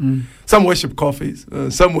 Huge. Some worship coffees.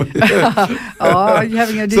 Some worship. Oh, you're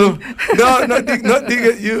having a dig. So, not dig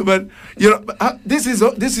at you, but this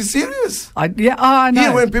is serious. I know.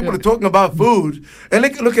 Here, when people are talking about food, and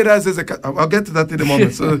look at us as I'll get to that in a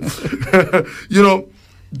moment. So,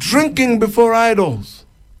 drinking before idols.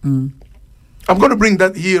 I'm going to bring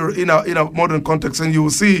that here in our modern context, and you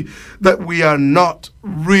will see that we are not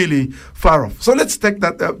really far off. So let's take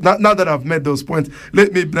that. Now that I've made those points,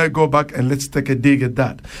 let me go back and let's take a dig at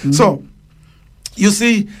that. So, you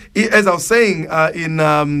see, as I was saying in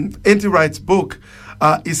N.T. Wright's book,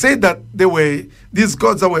 he said that there were these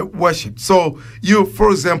gods that were worshipped. So,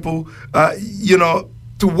 for example, to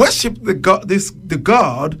worship the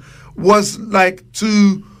god was like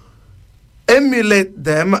to emulate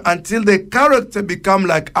them until their character become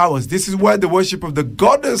like ours. This is why the worship of the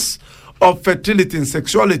goddess of fertility and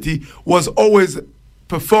sexuality was always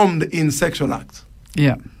performed in sexual acts.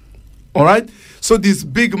 Yeah. All right? So this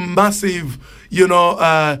big, massive,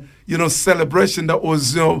 celebration that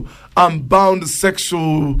was, unbound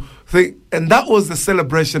sexual thing, and that was the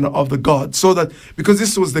celebration of the god. So that, because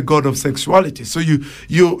this was the god of sexuality, so you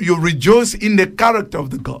rejoice in the character of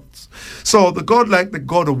the gods. So the god, like the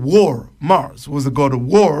god of war, Mars was the god of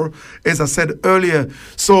war, as I said earlier.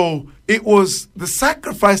 So it was the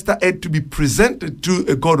sacrifice that had to be presented to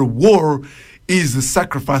a god of war is the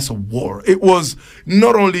sacrifice of war. It was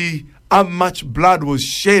not only how much blood was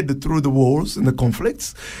shed through the wars and the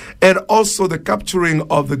conflicts, and also the capturing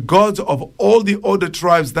of the gods of all the other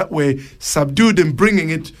tribes that were subdued and bringing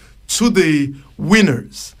it to the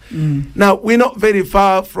winners. Now, we're not very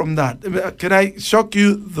far from that. Can I shock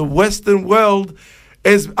you? The Western world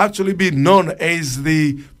has actually been known as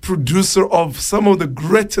the producer of some of the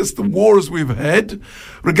greatest wars we've had,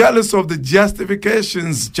 regardless of the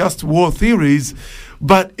justifications, just war theories.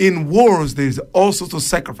 But in wars, there's all sorts of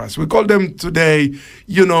sacrifice. We call them today,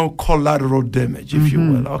 collateral damage, if you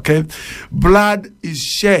will, okay? Blood is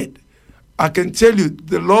shed. I can tell you,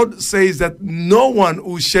 the Lord says that no one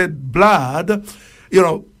who shed blood,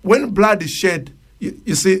 when blood is shed,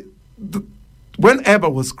 you see, when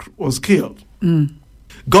Abel was killed,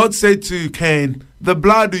 God said to Cain, the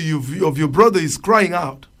blood of your brother is crying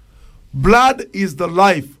out. Blood is the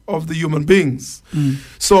life of the human beings.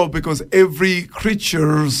 So, because every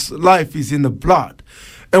creature's life is in the blood.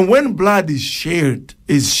 And when blood is shed,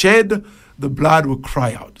 the blood will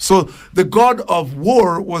cry out. So, the god of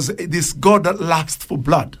war was this god that lasts for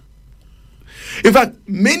blood. In fact,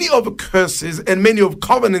 many of the curses and many of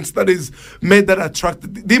covenants that is made that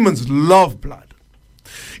attract demons love blood.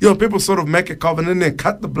 People sort of make a covenant and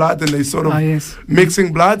cut the blood and they sort of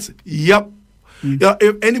mixing bloods. Yep.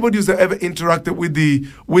 If anybody who's ever interacted with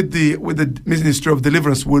the ministry of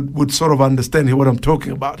deliverance would sort of understand what I'm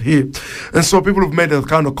talking about here. And so people have made a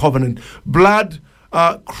kind of covenant. Blood,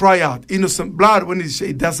 cry out. Innocent blood, when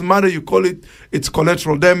it doesn't matter, you call it's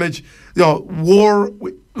collateral damage. War,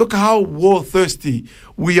 look how war thirsty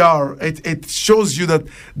we are. It shows you that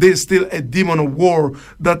there's still a demon of war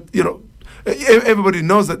that, everybody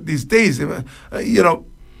knows that these days,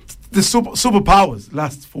 the superpowers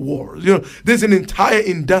last for war. There's an entire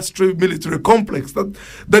industrial military complex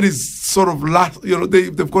that is sort of last.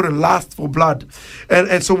 They've got to last for blood,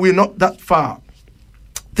 and so we're not that far.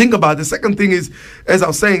 Think about it. The second thing is, as I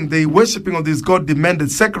was saying, the worshipping of this god demanded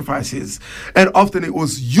sacrifices, and often it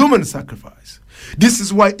was human sacrifice. This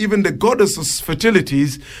is why even the goddesses of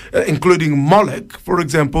fertilities, including Molech, for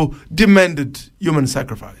example, demanded human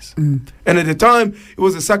sacrifice. And at the time, it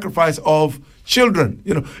was a sacrifice of children.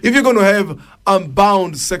 If you're going to have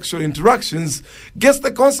unbound sexual interactions, guess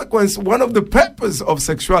the consequence? One of the purposes of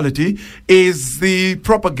sexuality is the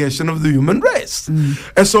propagation of the human race.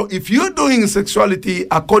 And so if you're doing sexuality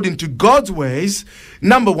according to God's ways,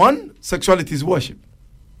 number one, sexuality is worship.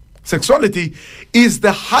 Sexuality is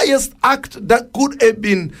the highest act that could have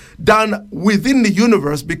been done within the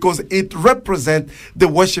universe because it represents the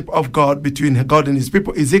worship of God between God and his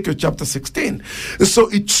people. Ezekiel chapter 16. So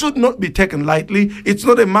it should not be taken lightly. It's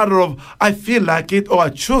not a matter of I feel like it or I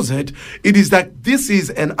choose it. It is that this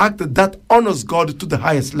is an act that honors God to the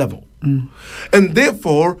highest level. And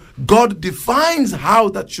therefore, God defines how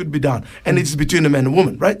that should be done. And it's between a man and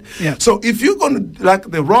woman, right? Yeah. So if you're going to, like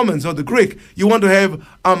the Romans or the Greek, you want to have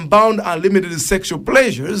unbound, unlimited sexual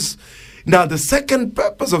pleasures. Now, the second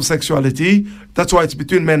purpose of sexuality, that's why it's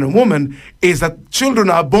between man and woman, is that children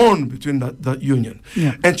are born between that union.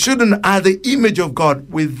 Yeah. And children are the image of God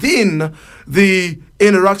within the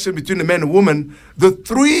interaction between the man and woman. The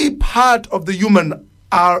three parts of the human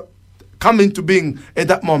are come into being at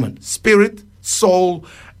that moment: spirit, soul,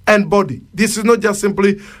 and body. This is not just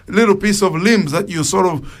simply a little piece of limbs that you sort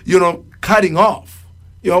of, cutting off,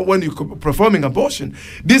 when you're performing abortion.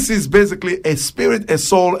 This is basically a spirit, a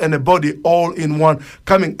soul, and a body all in one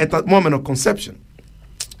coming at that moment of conception.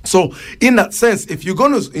 So in that sense, if you're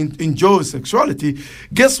going to enjoy sexuality,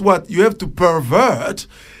 guess what? You have to pervert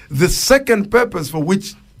the second purpose for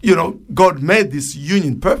which God made this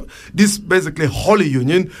union, this basically holy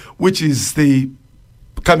union, which is the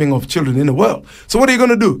coming of children in the world. So what are you going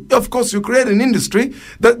to do? Of course, you create an industry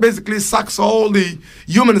that basically sucks all the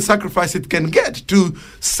human sacrifice it can get to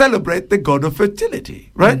celebrate the God of fertility,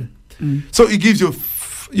 right? So it gives you,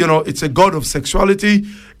 it's a God of sexuality.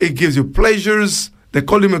 It gives you pleasures. They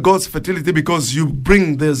call him a God of fertility because you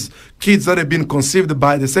bring these kids that have been conceived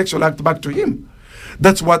by the sexual act back to him.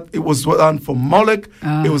 That's what it was done for Molech.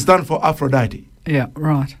 It was done for Aphrodite. Yeah,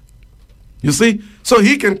 right. You see? So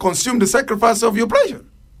he can consume the sacrifice of your pleasure.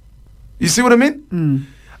 You see what I mean?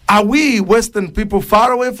 Are we Western people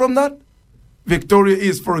far away from that? Victoria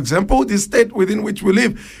is, for example, the state within which we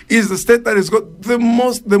live is the state that has got the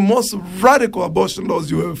most radical abortion laws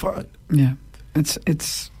you ever find. Yeah,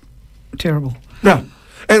 it's terrible. Yeah.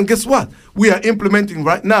 And guess what? We are implementing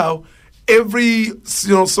right now every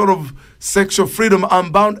sort of sexual freedom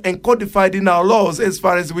unbound and codified in our laws as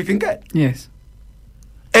far as we can get. Yes.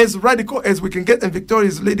 As radical as we can get, and Victoria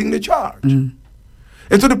is leading the charge. And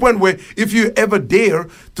to the point where if you ever dare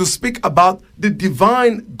to speak about the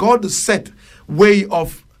divine God-set way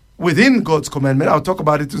of within God's commandment, I'll talk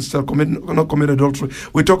about it instead of not commit adultery.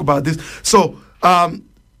 We talk about this. So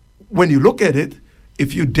when you look at it,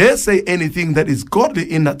 if you dare say anything that is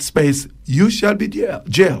godly in that space, you shall be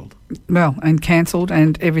jailed. Well, and cancelled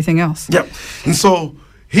and everything else. Yeah. And so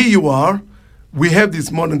here you are. We have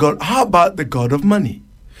this modern God. How about the God of money?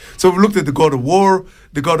 So we looked at the God of war,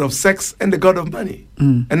 the God of sex, and the God of money.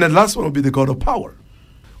 And the last one will be the God of power.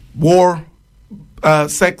 War,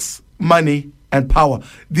 sex, money, and power.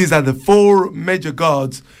 These are the four major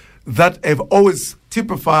gods that have always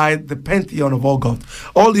typified the pantheon of all gods.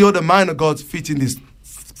 All the other minor gods fit in these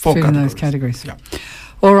four categories. In those categories. Yeah.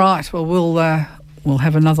 All right. Well, we'll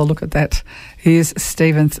have another look at that. Here's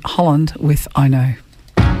Stephen Holland with I Know.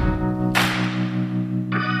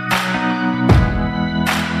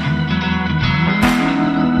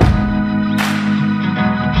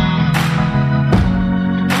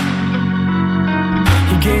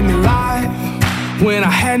 You gave me life when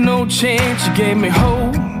I had no chance. You gave me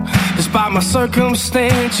hope despite my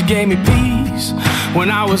circumstance. You gave me peace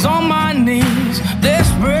when I was on my knees,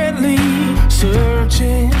 desperately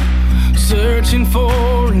searching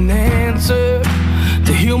for an answer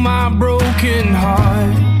to heal my broken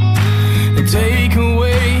heart, to take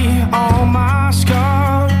away all my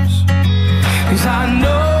scars. 'Cause I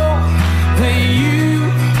know that you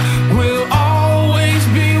will always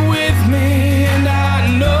be with me, and I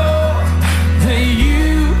know that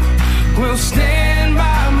you will stand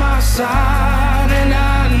by my side, and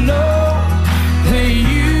I know that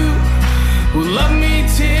you will love me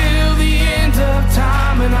till the end of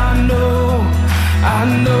time, and I know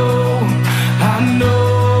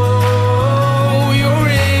you're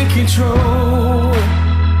in control.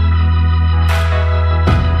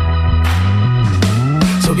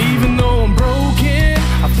 So even though I'm broken,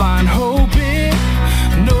 I find hope in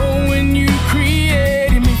knowing you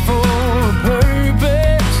created me for a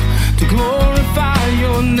purpose, to glorify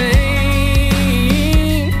your name.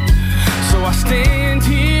 So I stand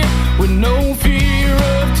here with no fear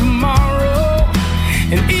of tomorrow,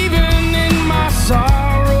 and even in my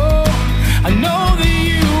sorrow, I know that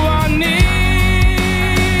you are near.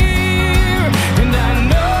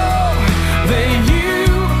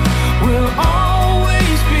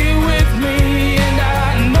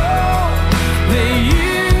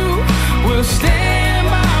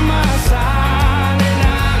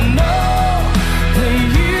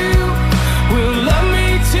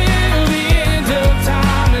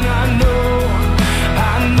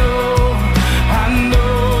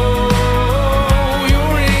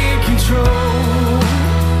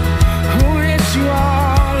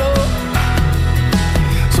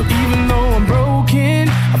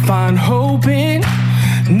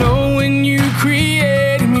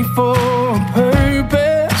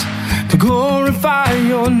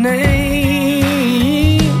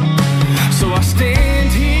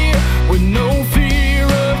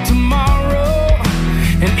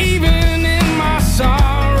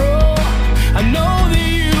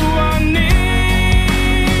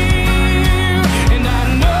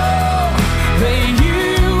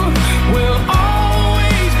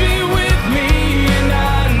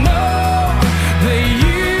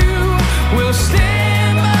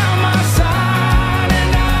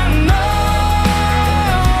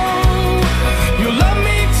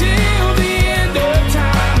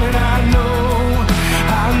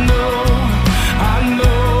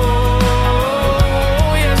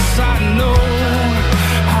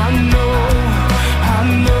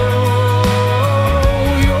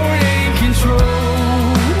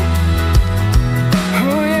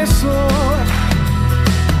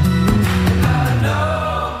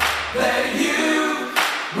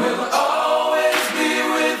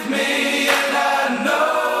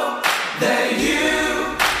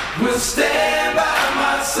 stand by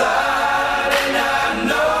my side, and I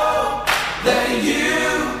know that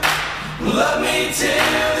you love me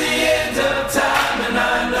till the end of time, and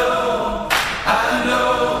I know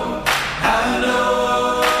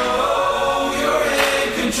you're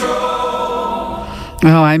in control.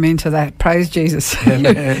 Oh, amen to that. Praise Jesus.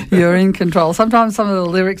 You're in control. Sometimes some of the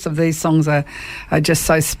lyrics of these songs are just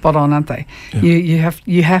so spot on, aren't they? Yeah.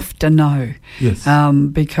 You have to know. Yes.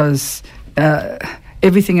 Because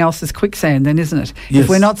everything else is quicksand then, isn't it? Yes. If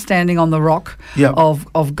we're not standing on the rock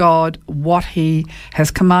of God, what he has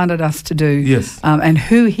commanded us to do, yes, and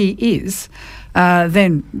who he is,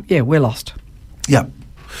 then, we're lost. Yeah.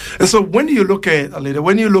 And so when you look at, Alida,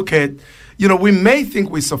 we may think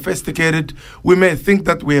we're sophisticated. We may think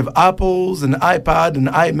that we have Apples and iPad and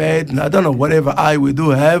iMac and I don't know, whatever we do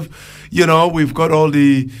have. We've got all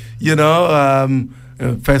the,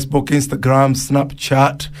 Facebook, Instagram,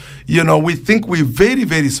 Snapchat. We think we're very,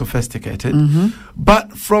 very sophisticated. Mm-hmm.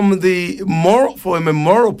 But from a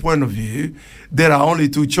moral point of view, there are only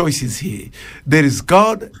two choices here. There is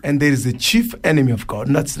God and there is the chief enemy of God,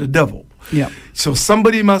 and that's the devil. Yeah. So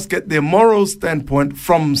somebody must get their moral standpoint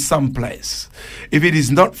from someplace. If it is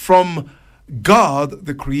not from God,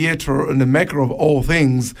 the creator and the maker of all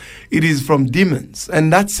things, it is from demons.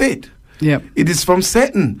 And that's it. Yeah. It is from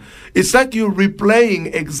Satan. It's like you're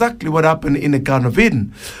replaying exactly what happened in the Garden of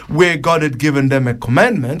Eden, where God had given them a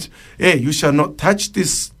commandment. Hey, you shall not touch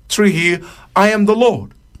this tree here. I am the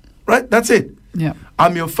Lord. Right? That's it. Yeah.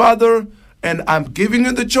 I'm your father, and I'm giving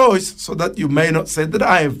you the choice so that you may not say that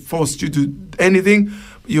I have forced you to anything.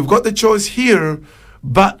 You've got the choice here,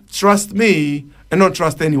 but trust me and don't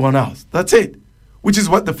trust anyone else. That's it. Which is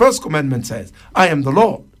what the first commandment says. I am the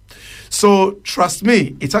Lord. So trust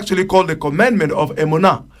me. It's actually called the commandment of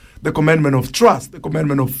emunah, the commandment of trust, the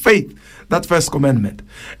commandment of faith. That first commandment.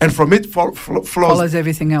 And from it follows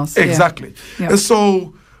everything else. Exactly. Yeah. And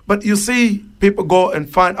so, but you see, people go and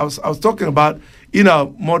find, I was talking about in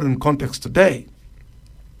our modern context today.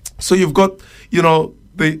 So you've got,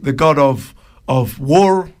 the God of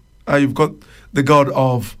war. You've got the God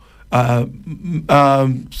of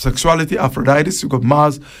sexuality, Aphrodite. You've got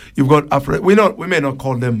Mars. You've got Aphrodite. We may not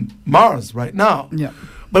call them Mars right now. Yeah.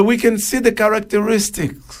 But we can see the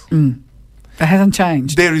characteristics. It hasn't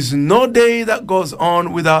changed. There is no day that goes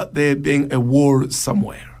on without there being a war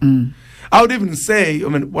somewhere. I would even say,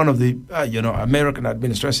 one of the, American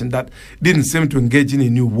administration that didn't seem to engage in a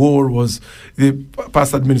new war was the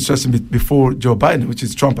past administration before Joe Biden, which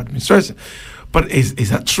is Trump administration. But is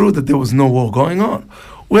that true that there was no war going on?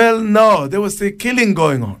 Well, no, there was a killing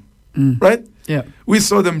going on, right? Yeah. We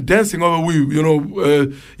saw them dancing over,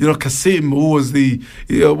 Qasim, who was the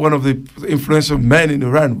one of the influential men in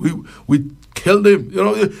Iran. We killed him,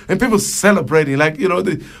 and people celebrating,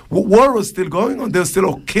 the war was still going on. There was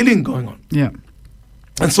still a killing going on. Yeah.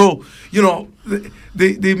 And so,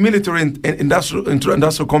 the military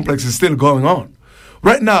industrial complex is still going on.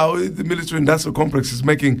 Right now, the military industrial complex is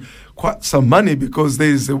making quite some money because there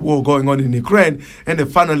is a war going on in Ukraine, and they're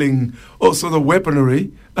funneling also the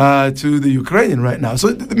weaponry to the Ukrainian right now.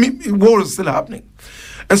 So the war is still happening.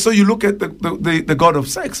 And so you look at the God of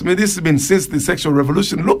sex. This has been since the sexual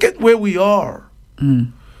revolution. Look at where we are.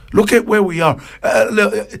 Look at where we are.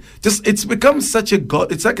 It's become such a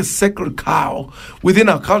God. It's like a sacred cow within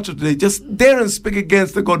our culture today. Just dare and speak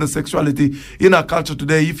against the God of sexuality in our culture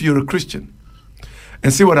today if you're a Christian.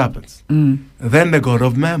 And see what happens. Then the God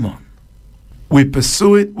of mammon. We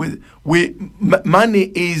pursue it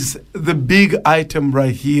money is the big item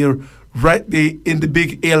right here, right there in the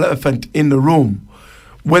big elephant in the room.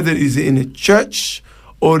 Whether it is in a church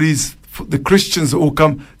or it is the Christians who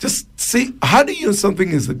come, just see, how do you know something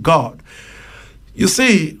is a God? You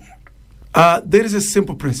see, there is a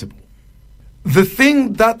simple principle. The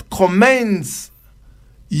thing that commands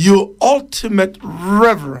your ultimate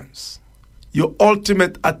reverence, your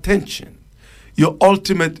ultimate attention, your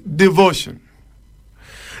ultimate devotion.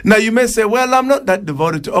 Now you may say, well, I'm not that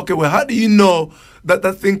devoted to, okay, well, how do you know that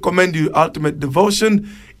thing commands you ultimate devotion?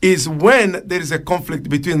 Is when there is a conflict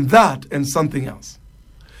between that and something else.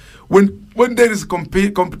 When there is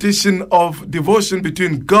competition of devotion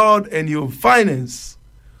between God and your finance,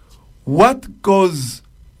 what goes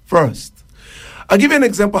first? I'll give you an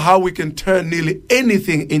example how we can turn nearly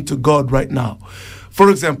anything into God right now. For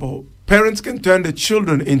example, parents can turn their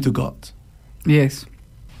children into God. Yes.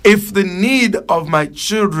 If the need of my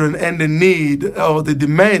children and the need or the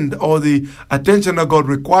demand or the attention that God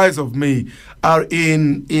requires of me are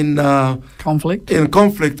in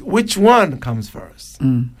conflict, which one comes first?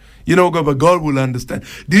 God will understand.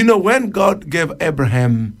 Do you know when God gave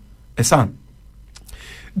Abraham a son?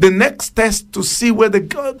 the next test to see whether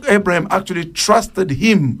Abraham actually trusted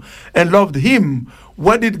him and loved him,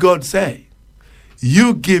 what did God say?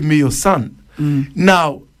 You give me your son.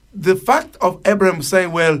 Now, the fact of Abraham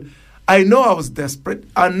saying, well, I know I was desperate.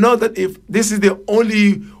 I know that if this is the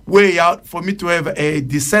only way out for me to have a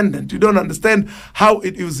descendant. You don't understand how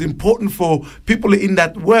it is important for people in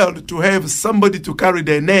that world to have somebody to carry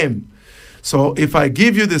their name. So if I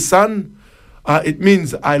give you the son, it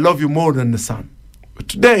means I love you more than the son. But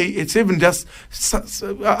today, it's even just,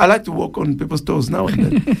 I like to walk on people's toes now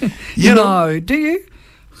and then. No, do you?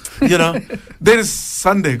 There is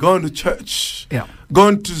Sunday, going to church,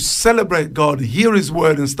 going to celebrate God, hear His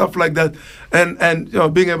word and stuff like that, and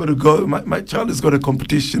being able to go. My child has got a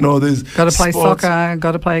competition, or there's got to play sports. soccer,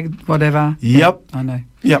 got to play whatever. Yep, I know.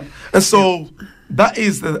 Yep, and so that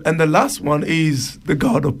is and the last one is the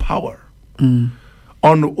God of power, on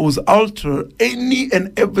whose altar any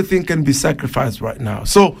and everything can be sacrificed right now.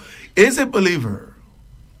 So, as a believer,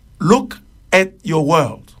 look at your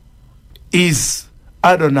world. Is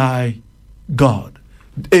Adonai God?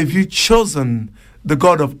 Have you chosen the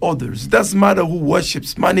God of others? It doesn't matter who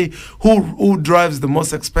worships money, who drives the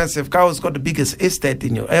most expensive car, who's got the biggest estate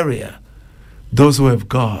in your area. Those who have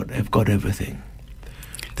God have got everything.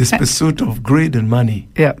 This pursuit of greed and money.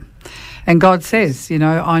 Yeah. And God says,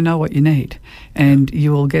 I know what you need, and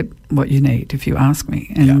you will get what you need if you ask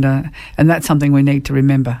me. And that's something we need to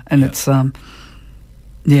remember. And it's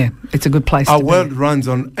it's a good place to be. Our world runs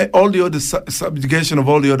on all the other subjugation of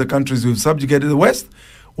all the other countries we've subjugated. The West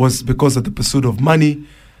was because of the pursuit of money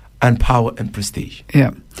and power and prestige.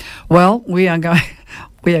 Yeah. Well, we are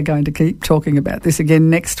going to keep talking about this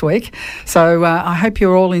again next week. So I hope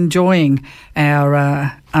you're all enjoying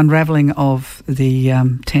our unravelling of the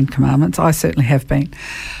 10 Commandments. I certainly have been.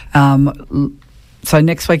 So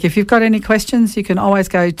next week, if you've got any questions, you can always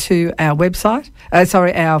go to our website,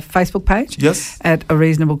 our Facebook page. Yes. At A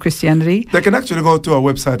Reasonable Christianity. They can actually go to our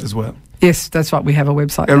website as well. Yes, that's right. We have a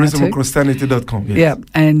website. AreasonableChristianity.com. Yes. Yeah,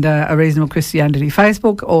 and A Reasonable Christianity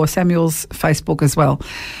Facebook, or Samuel's Facebook as well.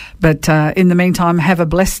 But in the meantime, have a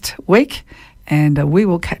blessed week, and we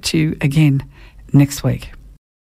will catch you again next week.